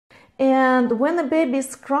And when a baby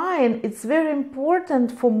is crying, it's very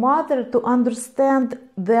important for mother to understand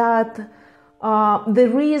that the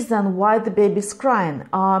reason why the baby is crying.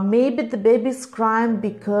 Maybe the baby is crying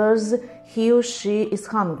because he or she is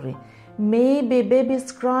hungry. Maybe baby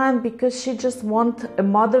is crying because she just wants a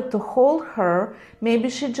mother to hold her. Maybe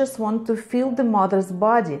she just wants to feel the mother's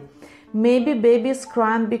body. Maybe baby is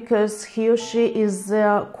crying because he or she is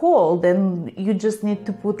cold and you just need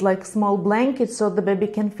to put like small blankets so the baby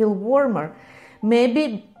can feel warmer.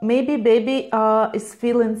 Maybe baby is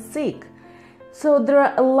feeling sick. So there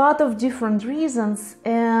are a lot of different reasons,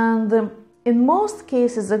 and in most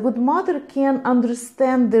cases a good mother can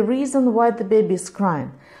understand the reason why the baby is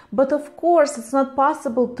crying. But of course it's not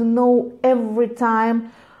possible to know every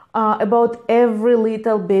time about every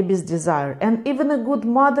little baby's desire, and even a good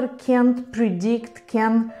mother can't predict,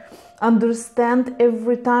 can understand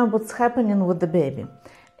every time what's happening with the baby.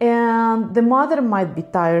 And the mother might be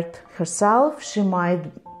tired herself, she might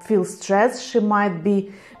feel stressed, she might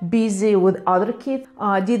be busy with other kids,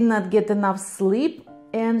 did not get enough sleep,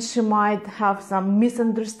 and she might have some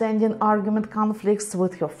misunderstanding, argument, conflicts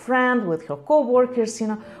with her friend, with her co-workers.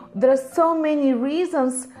 There are so many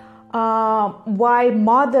reasons why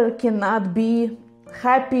mother cannot be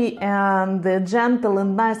happy and gentle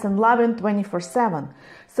and nice and loving 24/7.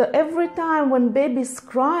 So every time when baby is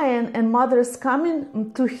crying and mother is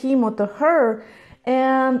coming to him or to her,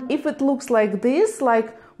 and if it looks like this, like,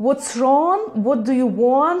 what's wrong? What do you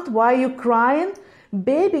want? Why are you crying?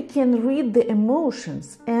 Baby can read the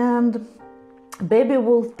emotions, and baby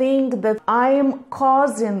will think that I am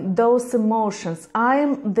causing those emotions. I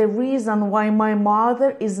am the reason why my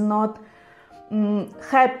mother is not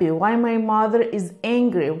happy, why my mother is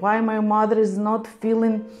angry, why my mother is not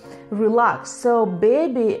feeling relaxed. So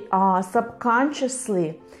baby subconsciously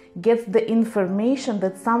gets the information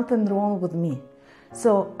that something wrong with me. So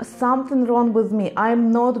something wrong with me. I'm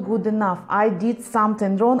not good enough. I did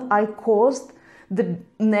something wrong. I caused the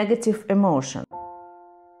negative emotion.